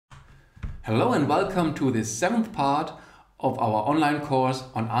Hello and welcome to this 7th part of our online course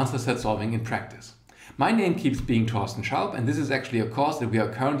on answer set solving in practice. My name keeps being Thorsten Schaub, and this is actually a course that we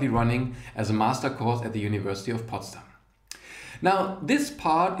are currently running as a master course at the University of Potsdam. Now, this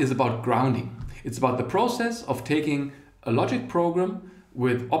part is about grounding. It's about the process of taking a logic program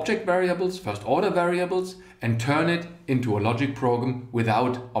with object variables, first order variables, and turn it into a logic program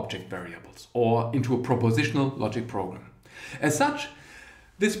without object variables, or into a propositional logic program. As such,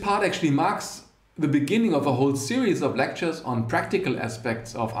 this part actually marks the beginning of a whole series of lectures on practical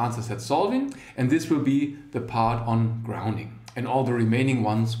aspects of answer set solving, and this will be the part on grounding, and all the remaining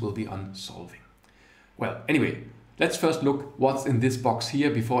ones will be on solving. Well, anyway, let's first look what's in this box here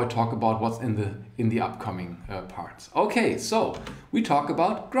before I talk about what's in the upcoming parts. Okay, so we talk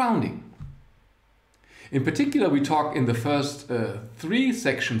about grounding. In particular, we talk in the first 3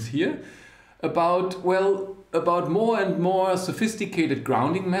 sections here about more and more sophisticated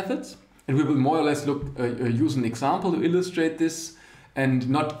grounding methods, and we will more or less use an example to illustrate this and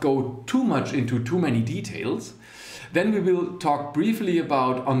not go too much into too many details. Then we will talk briefly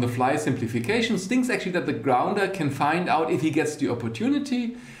about on-the-fly simplifications, things actually that the grounder can find out if he gets the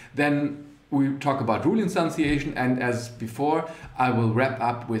opportunity. Then we talk about rule instantiation, and as before, I will wrap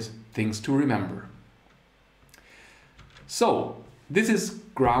up with things to remember. So this is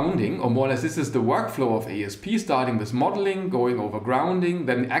grounding, or more or less this is the workflow of ASP, starting with modeling, going over grounding,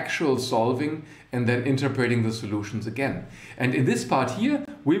 then actual solving, and then interpreting the solutions again. And in this part here,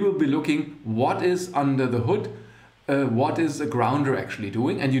 we will be looking what is under the hood, what is a grounder actually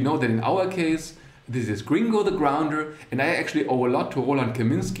doing. And you know that in our case, this is Gringo the grounder, and I actually owe a lot to Roland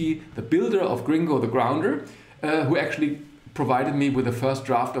Kaminski, the builder of Gringo the grounder, who actually provided me with the first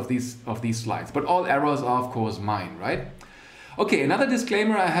draft of these slides. But all errors are of course mine, right? Okay, another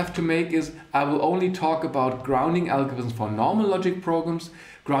disclaimer I have to make is I will only talk about grounding algorithms for normal logic programs,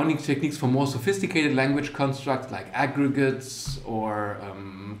 grounding techniques for more sophisticated language constructs like aggregates or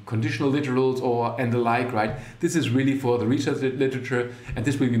conditional literals and the like, right? This is really for the research literature, and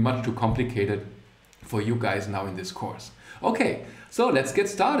this will be much too complicated for you guys now in this course. Okay, so let's get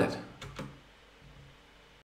started.